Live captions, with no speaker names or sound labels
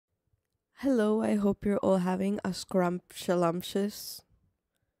Hello, I hope you're all having a scrumptious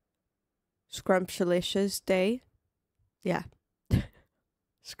day. Yeah,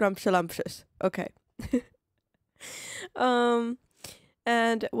 scrumptious. Okay. um,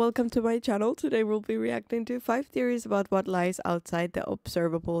 and welcome to my channel. Today we'll be reacting to 5 theories about what lies outside the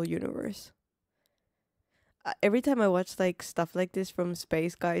observable universe. Every time I watch like stuff like this from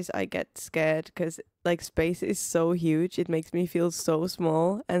space, guys, I get scared because like space is so huge. It makes me feel so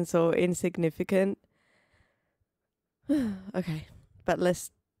small and so insignificant. Okay, but let's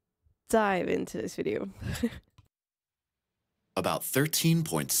dive into this video. About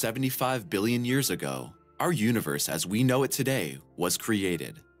 13.75 billion years ago, our universe as we know it today was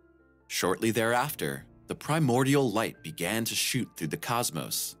created. Shortly thereafter, the primordial light began to shoot through the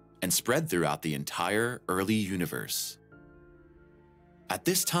cosmos and spread throughout the entire early universe. At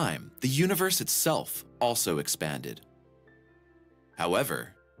this time, the universe itself also expanded.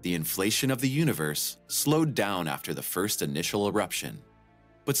 However, the inflation of the universe slowed down after the first initial eruption.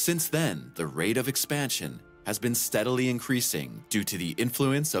 But since then, the rate of expansion has been steadily increasing due to the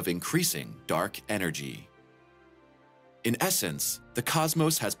influence of increasing dark energy. In essence, the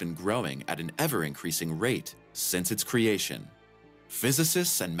cosmos has been growing at an ever-increasing rate since its creation.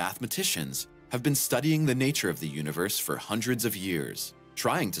 Physicists and mathematicians have been studying the nature of the universe for hundreds of years,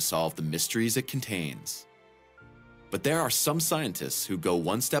 trying to solve the mysteries it contains. But there are some scientists who go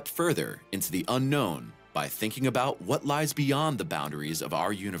one step further into the unknown by thinking about what lies beyond the boundaries of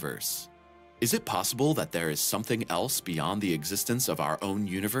our universe. Is it possible that there is something else beyond the existence of our own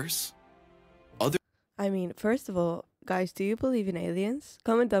universe? I mean, first of all, guys, do you believe in aliens?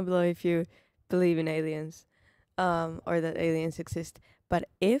 Comment down below if you believe in aliens, or that aliens exist. But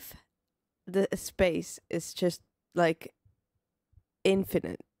if the space is just like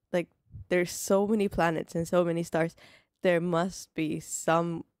infinite, like there's so many planets and so many stars, there must be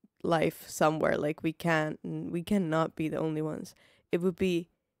some life somewhere. Like we cannot be the only ones. It would be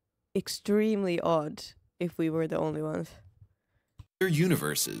extremely odd if we were the only ones. Other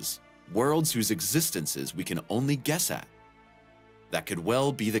universes, worlds whose existences we can only guess at. That could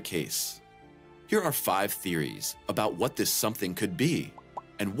well be the case. Here are 5 theories about what this something could be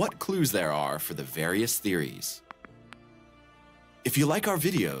and what clues there are for the various theories. If you like our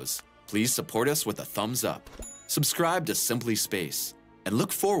videos, please support us with a thumbs up, subscribe to Simply Space, and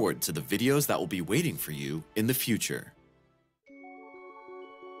look forward to the videos that will be waiting for you in the future.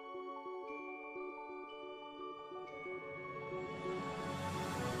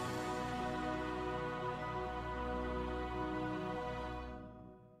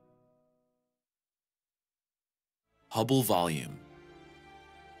 Hubble Volume.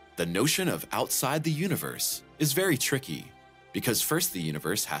 The notion of outside the universe is very tricky because first the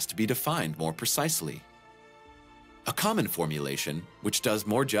universe has to be defined more precisely. A common formulation, which does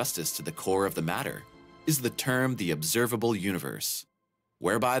more justice to the core of the matter, is the term the observable universe,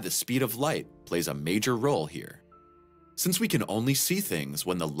 whereby the speed of light plays a major role here. Since we can only see things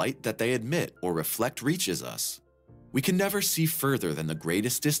when the light that they emit or reflect reaches us, we can never see further than the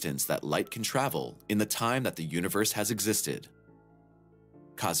greatest distance that light can travel in the time that the universe has existed.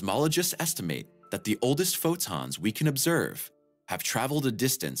 Cosmologists estimate that the oldest photons we can observe have traveled a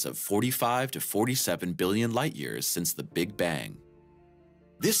distance of 45 to 47 billion light-years since the Big Bang.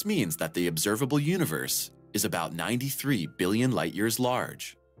 This means that the observable universe is about 93 billion light-years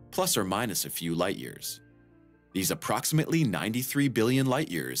large, plus or minus a few light-years. These approximately 93 billion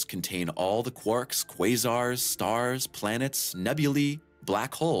light-years contain all the quarks, quasars, stars, planets, nebulae,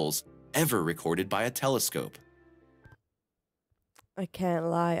 black holes ever recorded by a telescope. I can't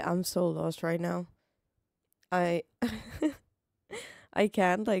lie, I'm so lost right now. I I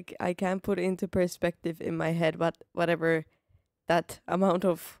can't put into perspective in my head whatever that amount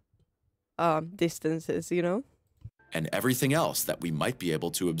of distance is, you know? And everything else that we might be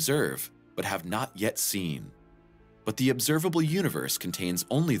able to observe but have not yet seen. But the observable universe contains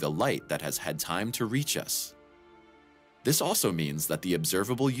only the light that has had time to reach us. This also means that the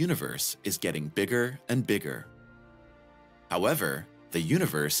observable universe is getting bigger and bigger. However, the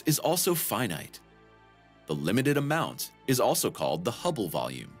universe is also finite. The limited amount is also called the Hubble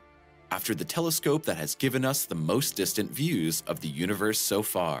Volume, after the telescope that has given us the most distant views of the universe so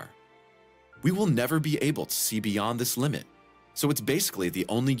far. We will never be able to see beyond this limit, so it's basically the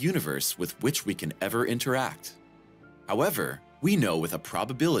only universe with which we can ever interact. However, we know with a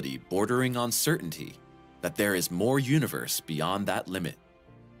probability bordering on certainty that there is more universe beyond that limit.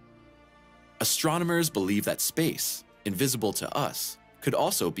 Astronomers believe that space, invisible to us, could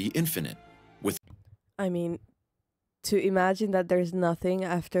also be infinite. I mean, to imagine that there's nothing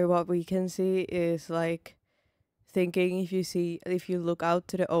after what we can see is like thinking if you look out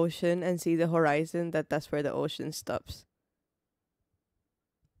to the ocean and see the horizon, that's where the ocean stops.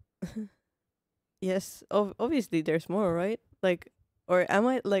 Yes, obviously there's more, right? Like, or am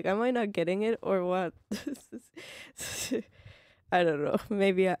I not getting it or what? I don't know.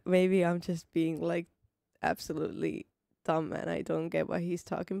 Maybe I'm just being like absolutely dumb and I don't get what he's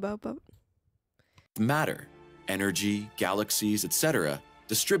talking about, but Matter, energy, galaxies, etc.,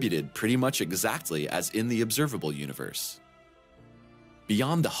 distributed pretty much exactly as in the observable universe.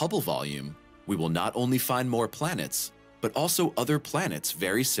 Beyond the Hubble volume, we will not only find more planets, but also other planets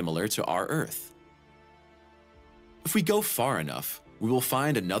very similar to our Earth. If we go far enough, we will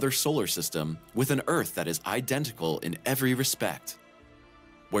find another solar system with an Earth that is identical in every respect,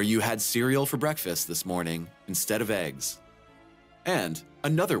 where you had cereal for breakfast this morning instead of eggs, and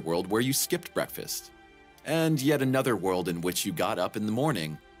another world where you skipped breakfast, and yet another world in which you got up in the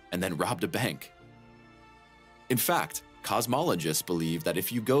morning and then robbed a bank. In fact, cosmologists believe that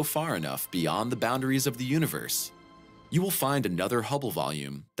if you go far enough beyond the boundaries of the universe, you will find another Hubble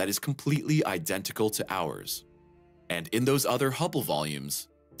volume that is completely identical to ours. And in those other Hubble volumes,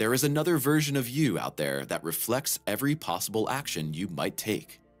 there is another version of you out there that reflects every possible action you might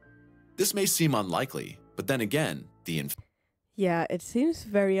take. This may seem unlikely, but then again, yeah, it seems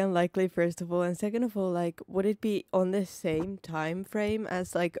very unlikely, first of all. And second of all, like, would it be on the same time frame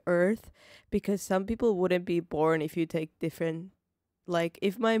as like Earth? Because some people wouldn't be born if you take different. Like,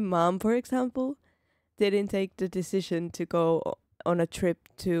 if my mom, for example, didn't take the decision to go on a trip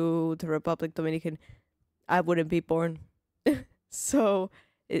to the Republic Dominican, I wouldn't be born. So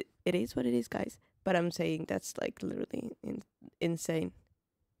it is what it is, guys. But I'm saying that's like literally insane.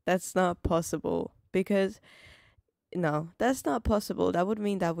 That's not possible because no, that's not possible. That would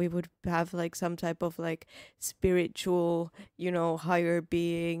mean that we would have like some type of like spiritual, higher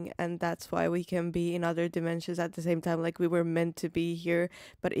being, and that's why we can be in other dimensions at the same time. Like we were meant to be here.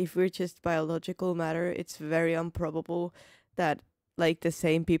 But if we're just biological matter, it's very improbable that like the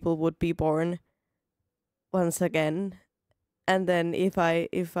same people would be born once again. And then if I,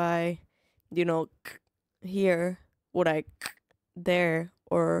 here, would I there,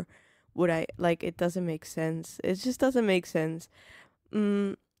 or would I, like, it doesn't make sense. It just doesn't make sense.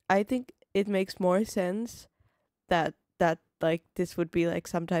 I think it makes more sense that like this would be like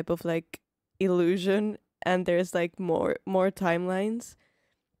some type of like illusion, and there's like more timelines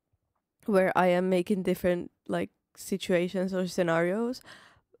where I am making different like situations or scenarios,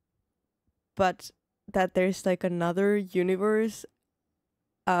 but that there's like another universe,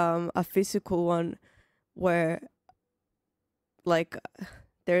 a physical one, where like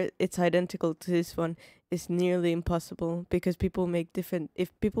it's identical to this one is nearly impossible, because if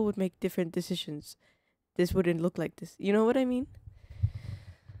people would make different decisions, this wouldn't look like this. You know what I mean?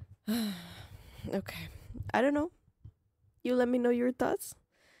 Okay. I don't know. You let me know your thoughts.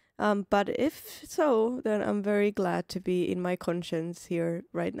 But if so, then I'm very glad to be in my conscience here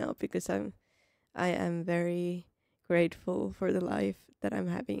right now, because I am very grateful for the life that I'm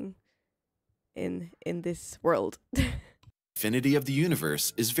having in this world. infinity of the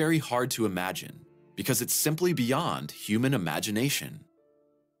universe is very hard to imagine because it's simply beyond human imagination.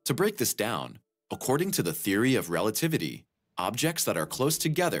 To break this down, according to the theory of relativity, objects that are close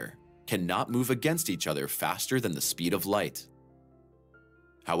together cannot move against each other faster than the speed of light.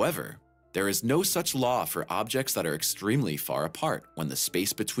 However, there is no such law for objects that are extremely far apart when the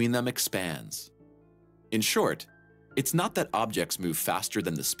space between them expands. In short, it's not that objects move faster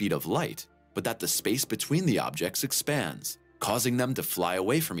than the speed of light, but that the space between the objects expands, causing them to fly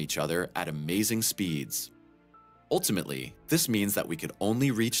away from each other at amazing speeds. Ultimately, this means that we could only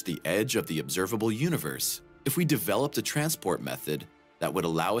reach the edge of the observable universe if we developed a transport method that would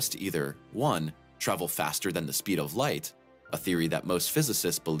allow us to either 1. Travel faster than the speed of light, a theory that most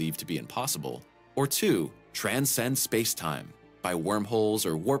physicists believe to be impossible, or 2. Transcend space-time by wormholes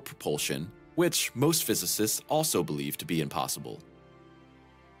or warp propulsion, which most physicists also believe to be impossible.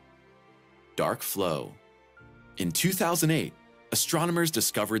 Dark flow. In 2008, astronomers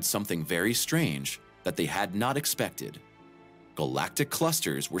discovered something very strange that they had not expected. Galactic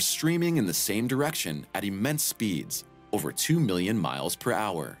clusters were streaming in the same direction at immense speeds, over 2 million miles per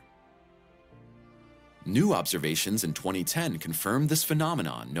hour. New observations in 2010 confirmed this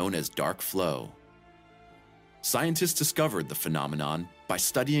phenomenon known as dark flow. Scientists discovered the phenomenon by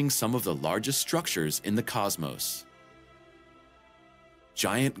studying some of the largest structures in the cosmos.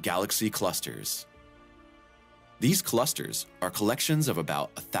 Giant galaxy clusters. These clusters are collections of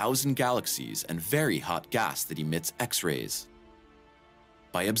about 1,000 galaxies and very hot gas that emits X-rays.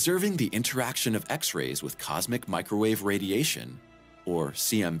 By observing the interaction of X-rays with cosmic microwave radiation, or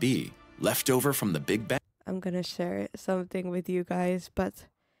CMB, left over from the Big Bang. I'm gonna share something with you guys, but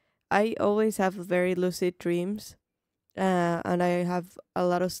I always have very lucid dreams, and I have a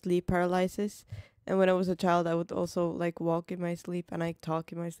lot of sleep paralysis. And when I was a child, I would also like walk in my sleep and I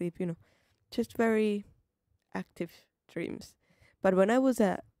talk in my sleep. Just very active dreams. But when I was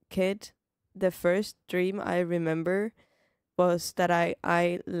a kid, the first dream I remember was that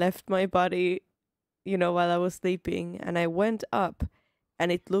I left my body, while I was sleeping, and I went up,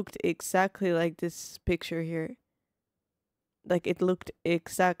 and it looked exactly like this picture here. Like it looked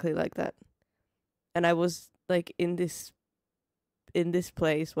exactly like that. And I was like in this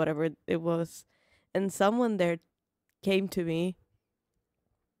place, whatever it was, and someone there came to me,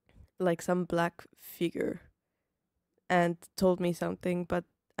 like some black figure, and told me something,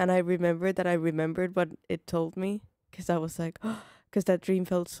 and I remembered that I remembered what it told me, because I was like, because that dream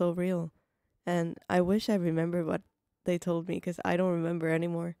felt so real. And I wish I remember what they told me, because I don't remember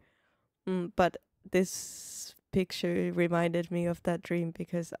anymore. But this picture reminded me of that dream,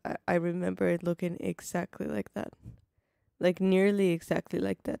 because I remember it looking exactly like that. Like nearly exactly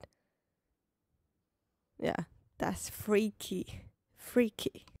like that. Yeah, that's freaky.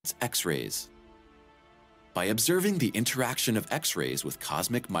 Freaky. It's X-rays. By observing the interaction of X-rays with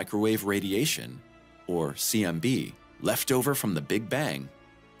cosmic microwave radiation, or CMB, left over from the Big Bang,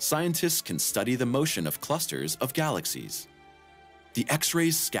 scientists can study the motion of clusters of galaxies. The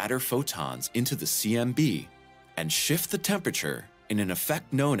X-rays scatter photons into the CMB and shift the temperature in an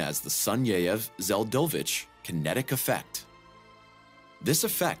effect known as the Sunyaev-Zeldovich kinetic effect. This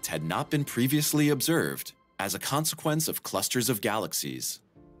effect had not been previously observed as a consequence of clusters of galaxies,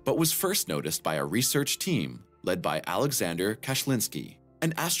 but was first noticed by a research team led by Alexander Kashlinsky,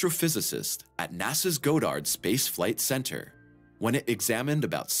 an astrophysicist at NASA's Goddard Space Flight Center, when it examined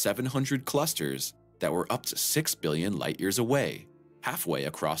about 700 clusters that were up to 6 billion light-years away, halfway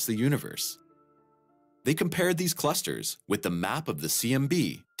across the universe. They compared these clusters with the map of the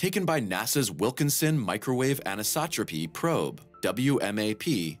CMB taken by NASA's Wilkinson Microwave Anisotropy Probe,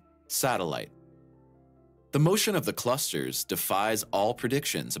 WMAP, satellite. The motion of the clusters defies all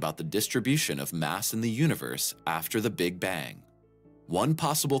predictions about the distribution of mass in the universe after the Big Bang. One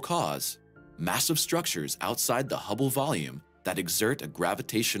possible cause: massive structures outside the Hubble volume that exert a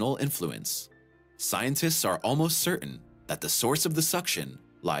gravitational influence. Scientists are almost certain that the source of the suction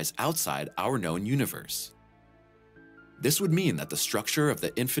lies outside our known universe. This would mean that the structure of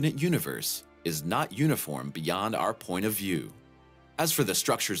the infinite universe is not uniform beyond our point of view. As for the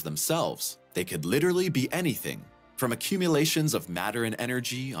structures themselves, they could literally be anything, from accumulations of matter and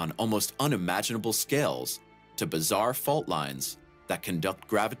energy on almost unimaginable scales to bizarre fault lines that conduct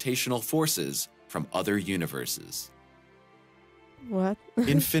gravitational forces from other universes. What?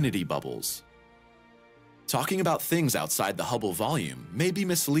 Infinity bubbles. Talking about things outside the Hubble volume may be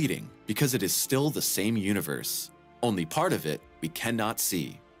misleading because it is still the same universe, only part of it we cannot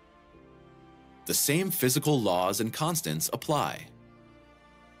see. The same physical laws and constants apply.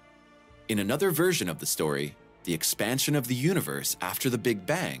 In another version of the story, the expansion of the universe after the Big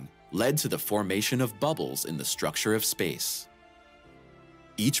Bang led to the formation of bubbles in the structure of space.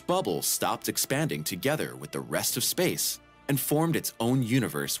 Each bubble stopped expanding together with the rest of space and formed its own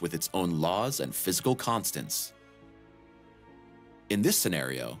universe with its own laws and physical constants. In this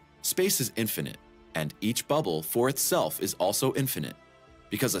scenario, space is infinite, and each bubble for itself is also infinite,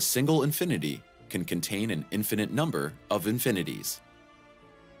 because a single infinity can contain an infinite number of infinities.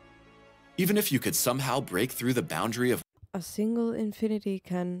 Even if you could somehow break through the boundary of A single infinity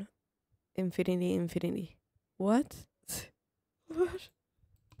can infinity. What? What?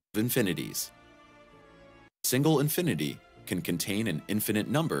 infinities, a single infinity can contain an infinite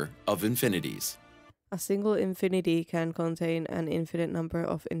number of infinities. A single infinity can contain an infinite number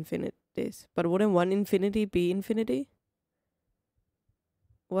of infinities. But wouldn't one infinity be infinity?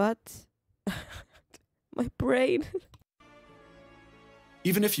 What? My brain.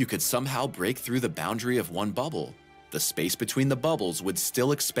 Even if you could somehow break through the boundary of one bubble, the space between the bubbles would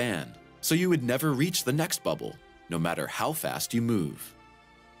still expand, so you would never reach the next bubble, no matter how fast you move.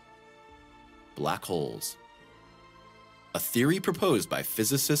 Black holes. A theory proposed by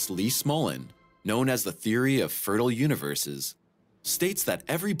physicist Lee Smolin, known as the theory of fertile universes, states that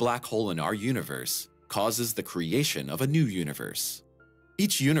every black hole in our universe causes the creation of a new universe.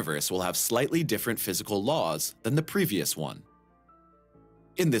 Each universe will have slightly different physical laws than the previous one.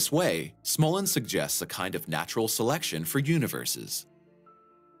 In this way, Smolin suggests a kind of natural selection for universes.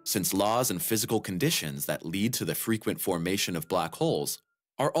 Since laws and physical conditions that lead to the frequent formation of black holes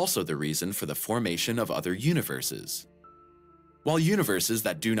are also the reason for the formation of other universes, while universes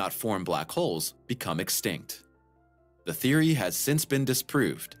that do not form black holes become extinct. The theory has since been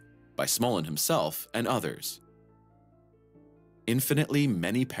disproved by Smolin himself and others. Infinitely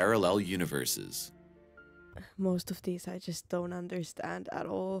many parallel universes. Most of these I just don't understand at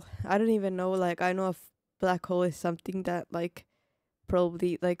all. I don't even know, like, I know a black hole is something that, like,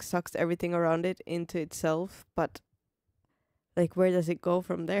 probably, like, sucks everything around it into itself, but, like, where does it go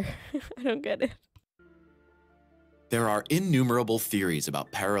from there? I don't get it. There are innumerable theories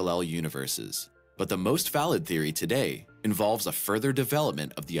about parallel universes, but the most valid theory today involves a further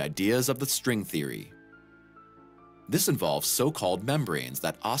development of the ideas of the string theory. This involves so-called membranes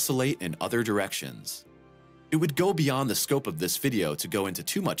that oscillate in other directions. It would go beyond the scope of this video to go into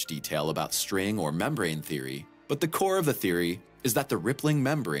too much detail about string or membrane theory, but the core of the theory is that the rippling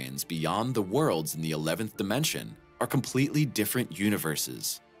membranes beyond the worlds in the 11th dimension are completely different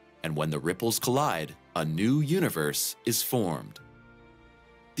universes, and when the ripples collide, a new universe is formed.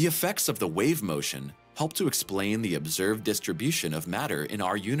 The effects of the wave motion help to explain the observed distribution of matter in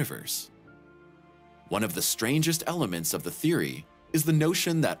our universe. One of the strangest elements of the theory is the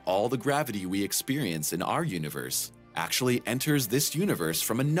notion that all the gravity we experience in our universe actually enters this universe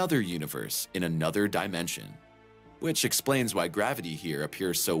from another universe in another dimension, which explains why gravity here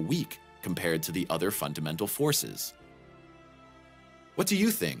appears so weak compared to the other fundamental forces. What do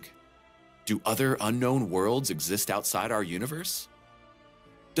you think? Do other unknown worlds exist outside our universe?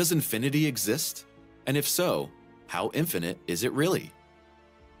 Does infinity exist? And if so, how infinite is it really?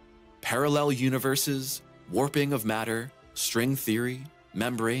 Parallel universes, warping of matter, string theory,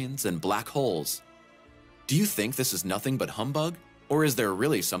 membranes, and black holes. Do you think this is nothing but humbug, or is there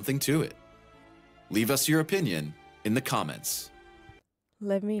really something to it? Leave us your opinion in the comments.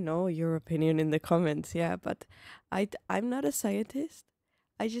 Let me know your opinion in the comments, yeah, but I'm not a scientist.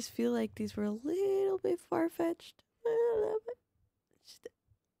 I just feel like these were a little bit far-fetched. A little bit.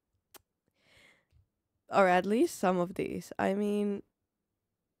 Or at least some of these. I mean,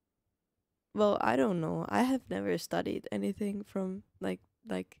 well, I don't know. I have never studied anything from like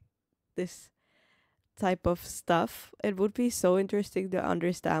this type of stuff. It would be so interesting to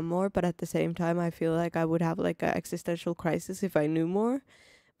understand more, but at the same time I feel like I would have like an existential crisis if I knew more.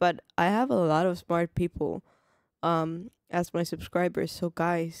 But I have a lot of smart people as my subscribers, so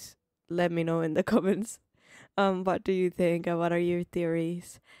guys, let me know in the comments what do you think and what are your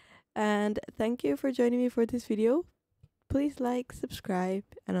theories. And thank you for joining me for this video. Please like, subscribe,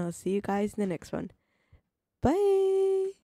 and I'll see you guys in the next one. Bye!